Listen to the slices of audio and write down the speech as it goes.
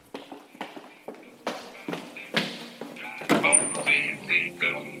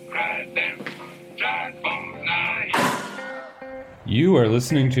You are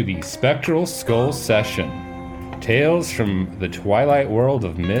listening to the Spectral Skull Session, tales from the twilight world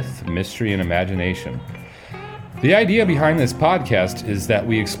of myth, mystery, and imagination. The idea behind this podcast is that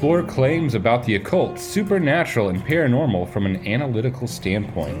we explore claims about the occult, supernatural, and paranormal from an analytical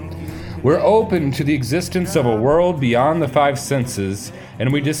standpoint. We're open to the existence of a world beyond the five senses,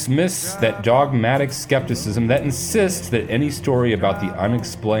 and we dismiss that dogmatic skepticism that insists that any story about the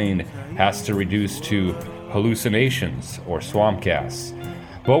unexplained has to reduce to hallucinations or swamp gas.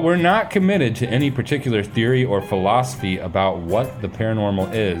 But we're not committed to any particular theory or philosophy about what the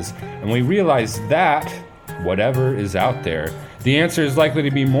paranormal is, and we realize that, whatever is out there, the answer is likely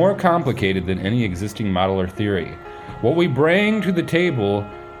to be more complicated than any existing model or theory. What we bring to the table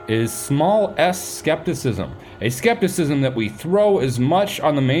is small s skepticism, a skepticism that we throw as much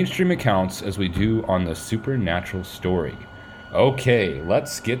on the mainstream accounts as we do on the supernatural story. Okay,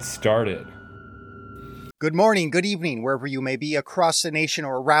 let's get started. Good morning, good evening, wherever you may be across the nation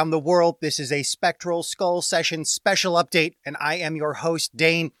or around the world. This is a Spectral Skull Session special update, and I am your host,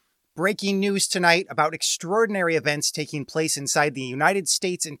 Dane. Breaking news tonight about extraordinary events taking place inside the United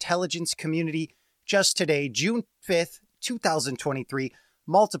States intelligence community. Just today, June 5th, 2023,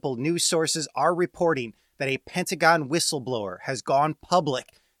 multiple news sources are reporting that a Pentagon whistleblower has gone public,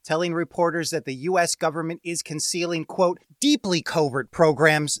 telling reporters that the U.S. government is concealing, quote, deeply covert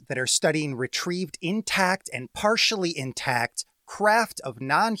programs that are studying retrieved intact and partially intact craft of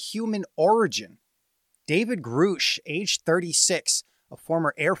non-human origin. David Grusch, age 36, a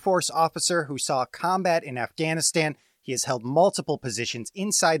former Air Force officer who saw combat in Afghanistan. He has held multiple positions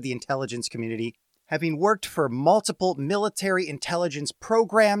inside the intelligence community. Having worked for multiple military intelligence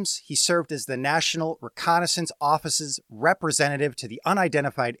programs, he served as the National Reconnaissance Office's representative to the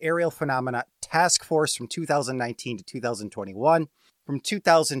Unidentified Aerial Phenomena Task Force from 2019 to 2021. From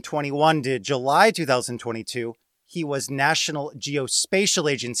 2021 to July 2022, he was National Geospatial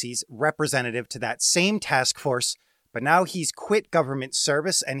Agency's representative to that same task force, but now he's quit government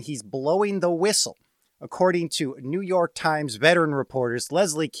service and he's blowing the whistle. According to New York Times veteran reporters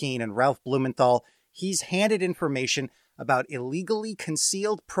Leslie Kean and Ralph Blumenthal, he's handed information about illegally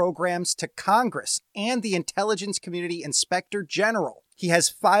concealed programs to Congress and the Intelligence Community Inspector General. He has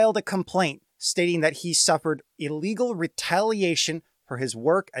filed a complaint stating that he suffered illegal retaliation for his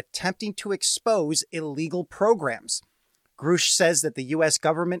work attempting to expose illegal programs. Grusch says that the U.S.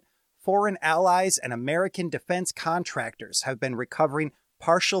 government, foreign allies, and American defense contractors have been recovering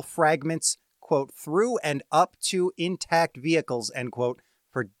partial fragments, quote, through and up to intact vehicles, end quote,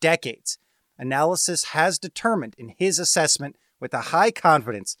 for decades. Analysis has determined in his assessment with a high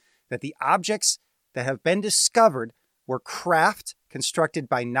confidence that the objects that have been discovered were craft constructed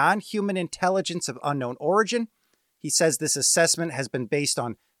by non-human intelligence of unknown origin. He says this assessment has been based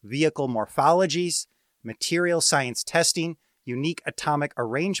on vehicle morphologies, material science testing, unique atomic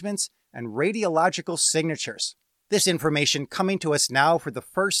arrangements, and radiological signatures. This information coming to us now for the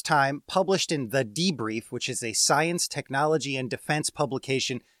first time, published in The Debrief, which is a science, technology, and defense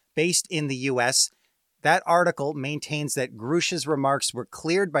publication based in the U.S. That article maintains that Grusch's remarks were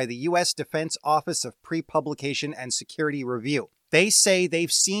cleared by the U.S. Defense Office of Pre-Publication and Security Review. They say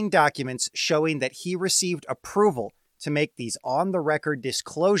they've seen documents showing that he received approval to make these on-the-record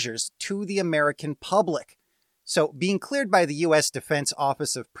disclosures to the American public. So being cleared by the U.S. Defense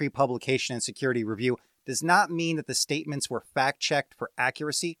Office of Pre-Publication and Security Review does not mean that the statements were fact-checked for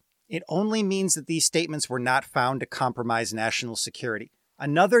accuracy. It only means that these statements were not found to compromise national security.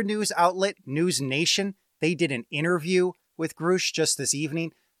 Another news outlet, News Nation, they did an interview with Grusch just this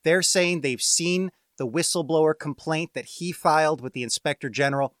evening. They're saying they've seen the whistleblower complaint that he filed with the Inspector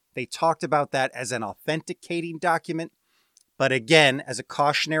General. They talked about that as an authenticating document. But again, as a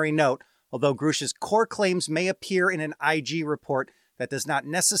cautionary note, although Grusch's core claims may appear in an IG report, that does not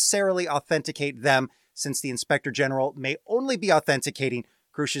necessarily authenticate them, since the Inspector General may only be authenticating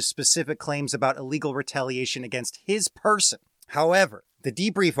Grusch's specific claims about illegal retaliation against his person. However, the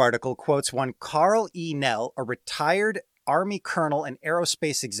Debrief article quotes one Carl E. Nell, a retired Army colonel and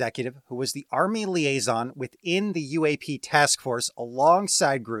aerospace executive who was the Army liaison within the UAP task force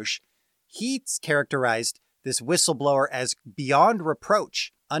alongside Grusch. He's characterized this whistleblower as beyond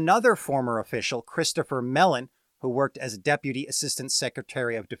reproach. Another former official, Christopher Mellon, who worked as Deputy Assistant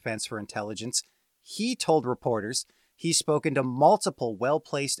Secretary of Defense for Intelligence, he told reporters he's spoken to multiple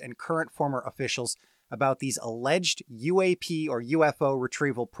well-placed and current former officials about these alleged UAP or UFO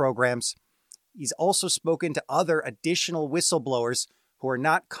retrieval programs. He's also spoken to other additional whistleblowers who are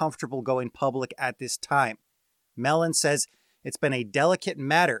not comfortable going public at this time. Mellon says it's been a delicate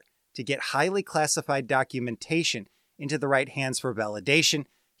matter to get highly classified documentation into the right hands for validation.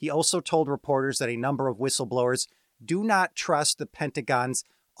 He also told reporters that a number of whistleblowers do not trust the Pentagon's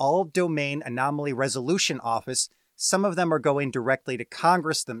All-Domain Anomaly Resolution Office. Some of them are going directly to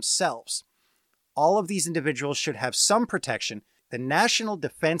Congress themselves. All of these individuals should have some protection. The National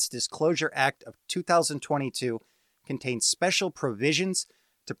Defense Disclosure Act of 2022 contains special provisions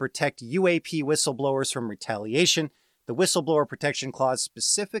to protect UAP whistleblowers from retaliation. The Whistleblower Protection Clause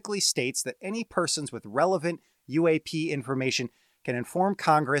specifically states that any persons with relevant UAP information can inform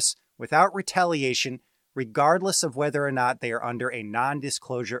Congress without retaliation, regardless of whether or not they are under a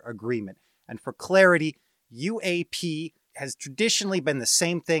non-disclosure agreement. And for clarity, UAP has traditionally been the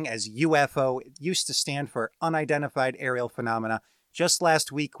same thing as UFO. It used to stand for Unidentified Aerial Phenomena. Just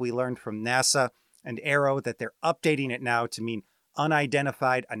last week, we learned from NASA and Aero that they're updating it now to mean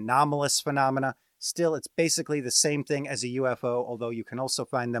Unidentified Anomalous Phenomena. Still, it's basically the same thing as a UFO, although you can also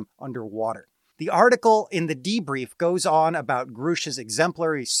find them underwater. The article in the debrief goes on about Grusch's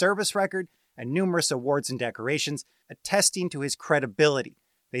exemplary service record and numerous awards and decorations, attesting to his credibility.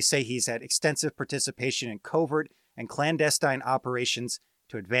 They say he's had extensive participation in covert and clandestine operations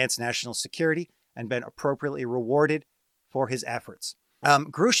to advance national security and been appropriately rewarded for his efforts.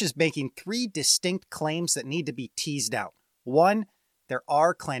 Grusch is making three distinct claims that need to be teased out. One, there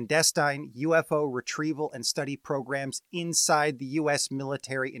are clandestine UFO retrieval and study programs inside the U.S.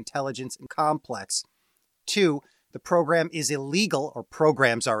 military intelligence complex. Two, the program is illegal, or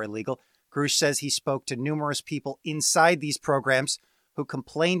programs are illegal. Grusch says he spoke to numerous people inside these programs who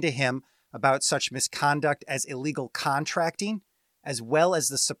complained to him about such misconduct as illegal contracting, as well as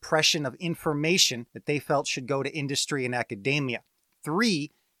the suppression of information that they felt should go to industry and academia.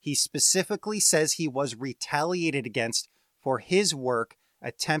 Three, he specifically says he was retaliated against for his work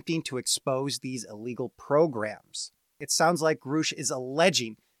attempting to expose these illegal programs. It sounds like Grusch is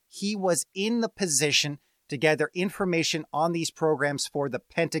alleging he was in the position to gather information on these programs for the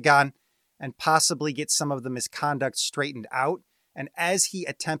Pentagon and possibly get some of the misconduct straightened out. And as he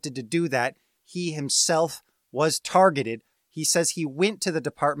attempted to do that, he himself was targeted. He says he went to the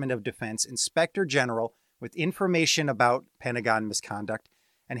Department of Defense Inspector General with information about Pentagon misconduct,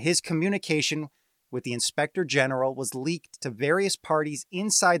 and his communication with the Inspector General was leaked to various parties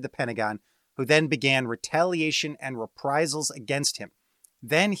inside the Pentagon, who then began retaliation and reprisals against him.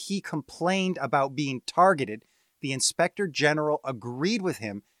 Then he complained about being targeted. The Inspector General agreed with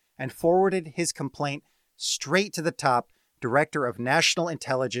him and forwarded his complaint straight to the top Director of National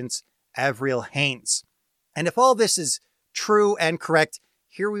Intelligence, Avril Haines. And if all this is true and correct,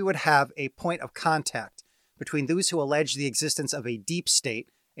 here we would have a point of contact between those who allege the existence of a deep state,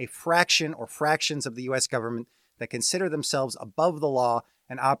 a fraction or fractions of the U.S. government that consider themselves above the law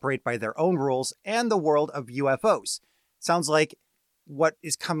and operate by their own rules, and the world of UFOs. Sounds like what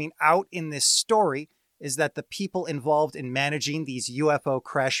is coming out in this story is that the people involved in managing these UFO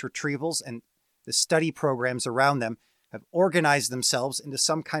crash retrievals and the study programs around them have organized themselves into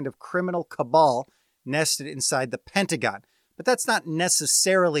some kind of criminal cabal nested inside the Pentagon. But that's not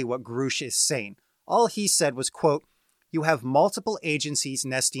necessarily what Grusch is saying. All he said was, quote, "You have multiple agencies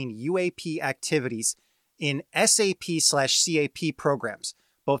nesting UAP activities in SAP/CAP programs,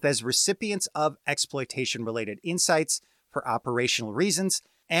 both as recipients of exploitation-related insights for operational reasons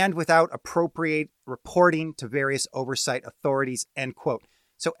and without appropriate reporting to various oversight authorities," end quote.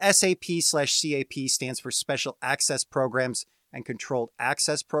 So SAP/CAP stands for Special Access Programs and Controlled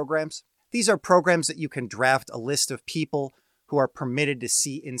Access Programs. These are programs that you can draft a list of people who are permitted to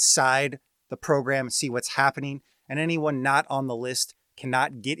see inside the program, see what's happening, and anyone not on the list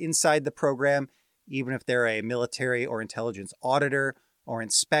cannot get inside the program, even if they're a military or intelligence auditor or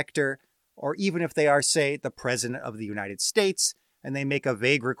inspector, or even if they are, say, the President of the United States, and they make a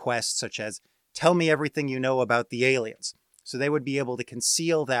vague request such as, "Tell me everything you know about the aliens." So they would be able to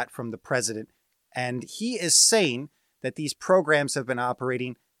conceal that from the president. And he is saying that these programs have been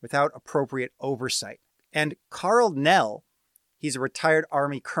operating without appropriate oversight. And Carl Nell, he's a retired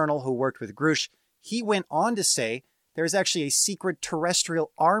Army colonel who worked with Grusch, he went on to say there's actually a secret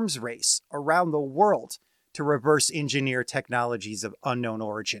terrestrial arms race around the world to reverse engineer technologies of unknown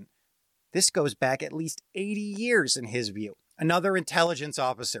origin. This goes back at least 80 years in his view. Another intelligence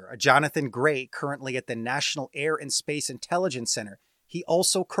officer, a Jonathan Gray, currently at the National Air and Space Intelligence Center, he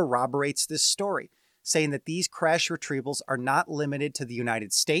also corroborates this story, saying that these crash retrievals are not limited to the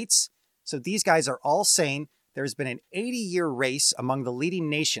United States. So these guys are all saying there's been an 80-year race among the leading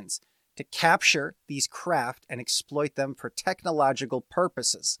nations to capture these craft and exploit them for technological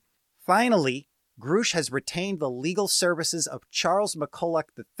purposes. Finally, Grusch has retained the legal services of Charles McCulloch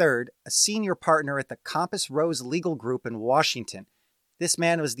III, a senior partner at the Compass Rose Legal Group in Washington. This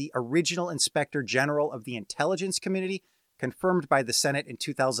man was the original Inspector General of the intelligence community, confirmed by the Senate in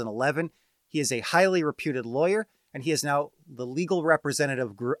 2011. He is a highly reputed lawyer and he is now the legal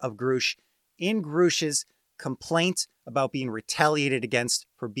representative of Grusch in Grusch's complaint about being retaliated against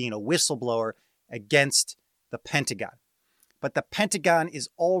for being a whistleblower against the Pentagon. But the Pentagon is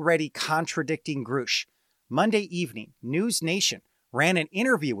already contradicting Grusch. Monday evening, News Nation ran an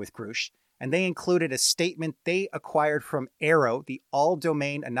interview with Grusch, and they included a statement they acquired from AARO, the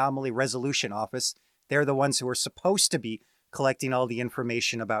All-Domain Anomaly Resolution Office. They're the ones who are supposed to be collecting all the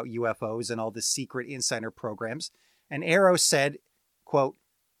information about UFOs and all the secret insider programs. And AARO said, quote,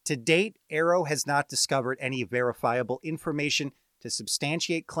 "To date, AARO has not discovered any verifiable information to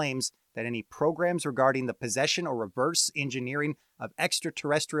substantiate claims that any programs regarding the possession or reverse engineering of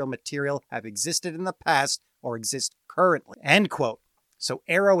extraterrestrial material have existed in the past or exist currently." End quote. So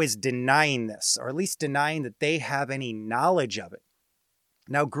AARO is denying this, or at least denying that they have any knowledge of it.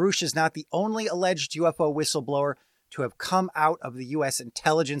 Now, Grusch is not the only alleged UFO whistleblower to have come out of the U.S.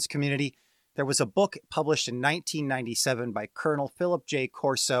 intelligence community. There was a book published in 1997 by Colonel Philip J.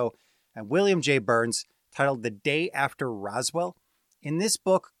 Corso and William J. Burns titled The Day After Roswell. In this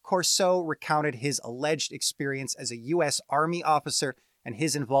book, Corso recounted his alleged experience as a U.S. Army officer and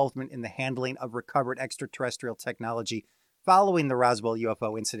his involvement in the handling of recovered extraterrestrial technology following the Roswell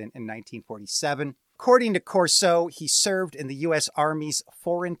UFO incident in 1947. According to Corso, he served in the U.S. Army's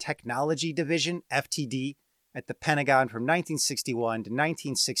Foreign Technology Division, FTD, at the Pentagon from 1961 to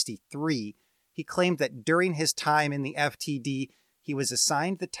 1963. He claimed that during his time in the FTD, he was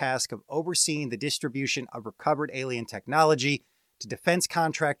assigned the task of overseeing the distribution of recovered alien technology to defense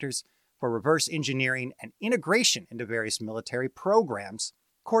contractors for reverse engineering and integration into various military programs.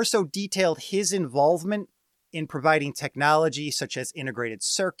 Corso detailed his involvement in providing technology such as integrated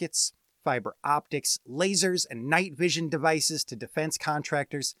circuits, fiber optics, lasers, and night vision devices to defense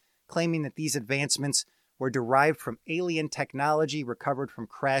contractors, claiming that these advancements were derived from alien technology recovered from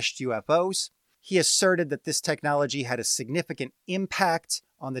crashed UFOs. He asserted that this technology had a significant impact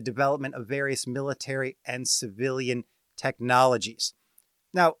on the development of various military and civilian technologies.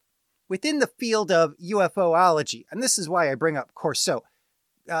 Now, within the field of UFOlogy, and this is why I bring up Corso,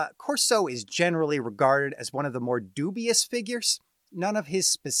 Corso is generally regarded as one of the more dubious figures. None of his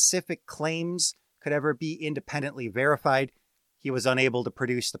specific claims could ever be independently verified. He was unable to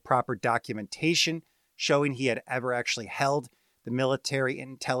produce the proper documentation showing he had ever actually held the military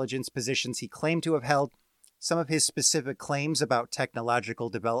intelligence positions he claimed to have held. Some of his specific claims about technological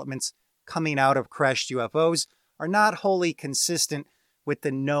developments coming out of crashed UFOs are not wholly consistent with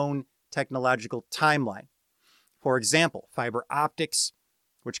the known technological timeline. For example, fiber optics,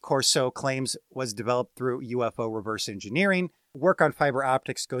 which Corso claims was developed through UFO reverse engineering. Work on fiber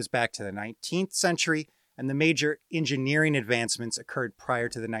optics goes back to the 19th century, and the major engineering advancements occurred prior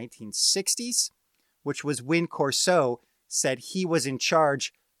to the 1960s, which was when Corso said he was in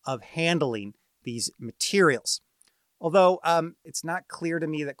charge of handling these materials. Although it's not clear to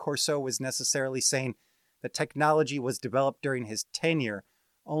me that Corso was necessarily saying the technology was developed during his tenure,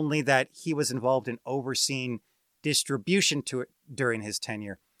 only that he was involved in overseeing distribution to it during his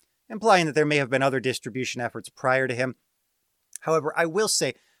tenure, implying that there may have been other distribution efforts prior to him. However, I will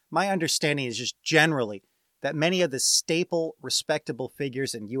say my understanding is just generally that many of the staple, respectable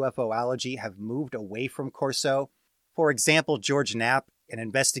figures in UFOlogy have moved away from Corso. For example, George Knapp, an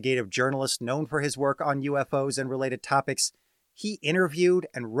investigative journalist known for his work on UFOs and related topics, he interviewed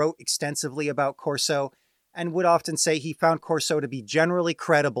and wrote extensively about Corso and would often say he found Corso to be generally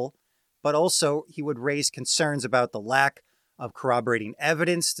credible, but also he would raise concerns about the lack of corroborating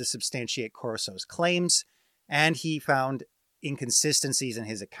evidence to substantiate Corso's claims, and he found inconsistencies in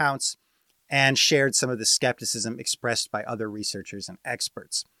his accounts and shared some of the skepticism expressed by other researchers and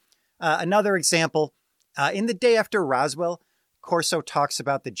experts. Another example, in The Day After Roswell, Corso talks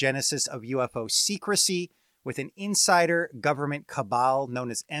about the genesis of UFO secrecy with an insider government cabal known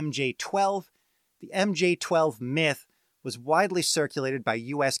as MJ-12. The MJ-12 myth was widely circulated by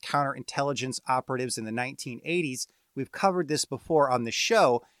U.S. counterintelligence operatives in the 1980s. We've covered this before on the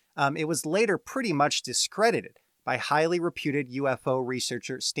show. It was later pretty much discredited by highly reputed UFO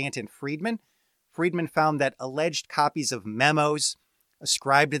researcher Stanton Friedman. Friedman found that alleged copies of memos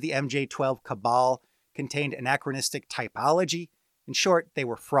ascribed to the MJ-12 cabal contained anachronistic typology. In short, they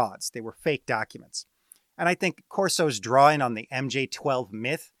were frauds. They were fake documents. And I think Corso's drawing on the MJ-12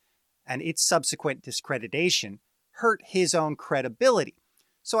 myth and its subsequent discreditation hurt his own credibility.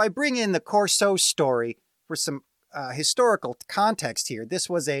 So I bring in the Corso story for some historical context here. This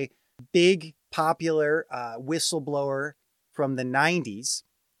was a big, popular whistleblower from the 90s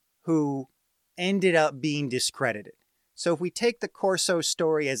who ended up being discredited. So if we take the Corso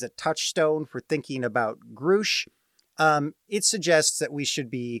story as a touchstone for thinking about Grusch, it suggests that we should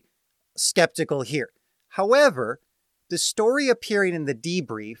be skeptical here. However, the story appearing in the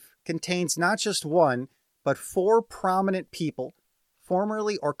debrief contains not just one, but 4 prominent people,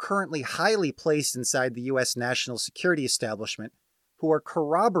 formerly or currently highly placed inside the U.S. national security establishment, who are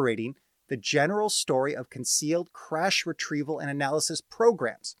corroborating the general story of concealed crash retrieval and analysis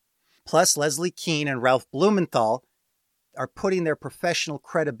programs. Plus, Leslie Kean and Ralph Blumenthal are putting their professional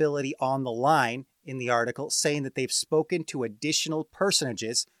credibility on the line in the article, saying that they've spoken to additional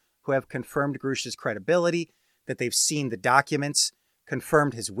personages who have confirmed Grusch's credibility, that they've seen the documents,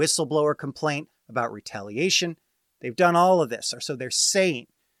 confirmed his whistleblower complaint about retaliation. They've done all of this, or so they're saying.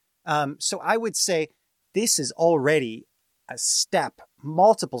 So I would say this is already a step,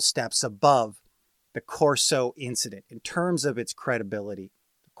 multiple steps above the Corso incident in terms of its credibility,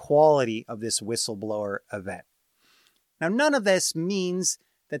 the quality of this whistleblower event. Now, none of this means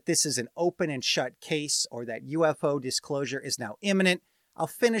that this is an open and shut case or that UFO disclosure is now imminent. I'll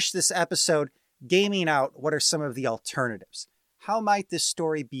finish this episode gaming out what are some of the alternatives. How might this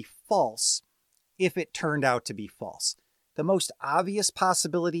story be false if it turned out to be false? The most obvious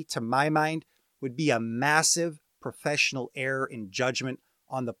possibility to my mind would be a massive professional error in judgment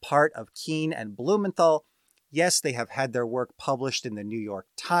on the part of Kean and Blumenthal. Yes, they have had their work published in the New York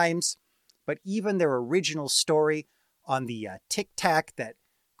Times, but even their original story on the Tic Tac that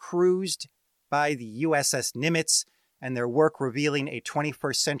cruised by the USS Nimitz and their work revealing a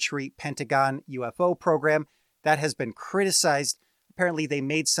 21st century Pentagon UFO program that has been criticized. Apparently, they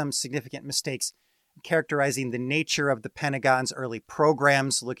made some significant mistakes characterizing the nature of the Pentagon's early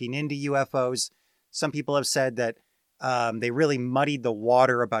programs looking into UFOs. Some people have said that they really muddied the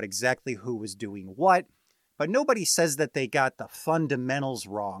water about exactly who was doing what, but nobody says that they got the fundamentals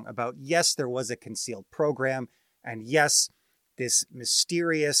wrong about, yes, there was a concealed program, and yes, this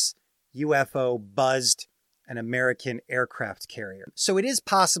mysterious UFO buzzed an American aircraft carrier. So it is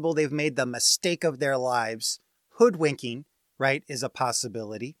possible they've made the mistake of their lives. Hoodwinking, right, is a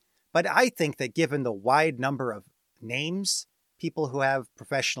possibility. But I think that given the wide number of names, people who have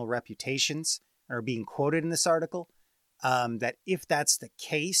professional reputations are being quoted in this article, that if that's the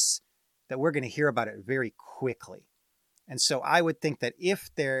case, that we're going to hear about it very quickly. And so I would think that if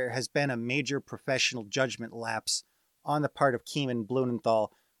there has been a major professional judgment lapse on the part of Kean and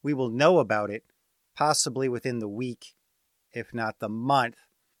Blumenthal, we will know about it possibly within the week, if not the month.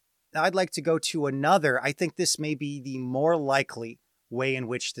 Now, I'd like to go to another. I think this may be the more likely way in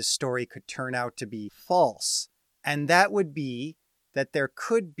which this story could turn out to be false. And that would be that there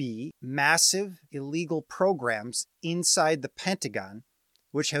could be massive illegal programs inside the Pentagon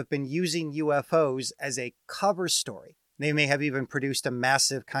which have been using UFOs as a cover story. They may have even produced a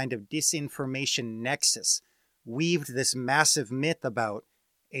massive kind of disinformation nexus, weaved this massive myth about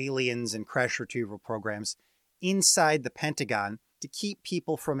aliens and crash retrieval programs inside the Pentagon to keep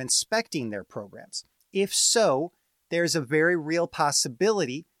people from inspecting their programs. If so, there's a very real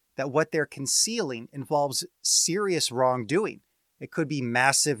possibility that what they're concealing involves serious wrongdoing. It could be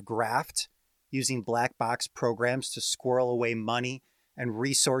massive graft, using black box programs to squirrel away money and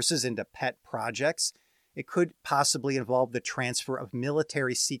resources into pet projects. It could possibly involve the transfer of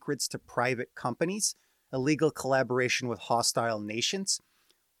military secrets to private companies, illegal collaboration with hostile nations.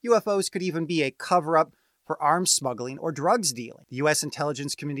 UFOs could even be a cover-up for arms smuggling or drugs dealing. The U.S.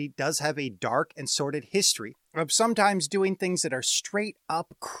 intelligence community does have a dark and sordid history of sometimes doing things that are straight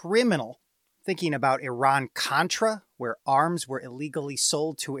up criminal. Thinking about Iran-Contra, where arms were illegally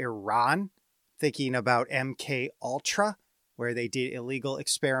sold to Iran. Thinking about MK Ultra, where they did illegal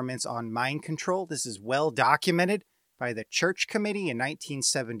experiments on mind control. This is well documented by the Church Committee in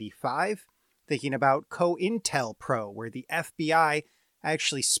 1975. Thinking about COINTELPRO, where the FBI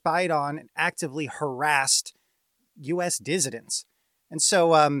actually spied on and actively harassed U.S. dissidents. And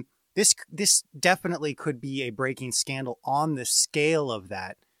so this definitely could be a breaking scandal on the scale of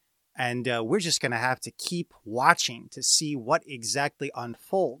that. And we're just going to have to keep watching to see what exactly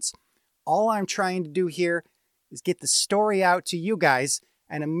unfolds. All I'm trying to do here is get the story out to you guys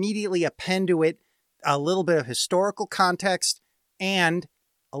and immediately append to it a little bit of historical context and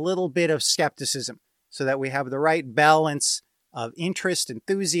a little bit of skepticism so that we have the right balance of interest,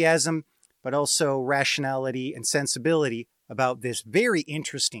 enthusiasm, but also rationality and sensibility about this very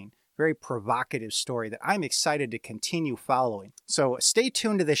interesting, very provocative story that I'm excited to continue following. So stay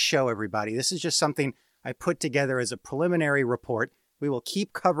tuned to this show, everybody. This is just something I put together as a preliminary report. We will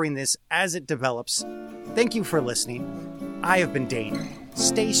keep covering this as it develops. Thank you for listening. I have been Dane.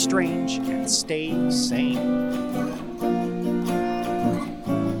 Stay strange and stay sane.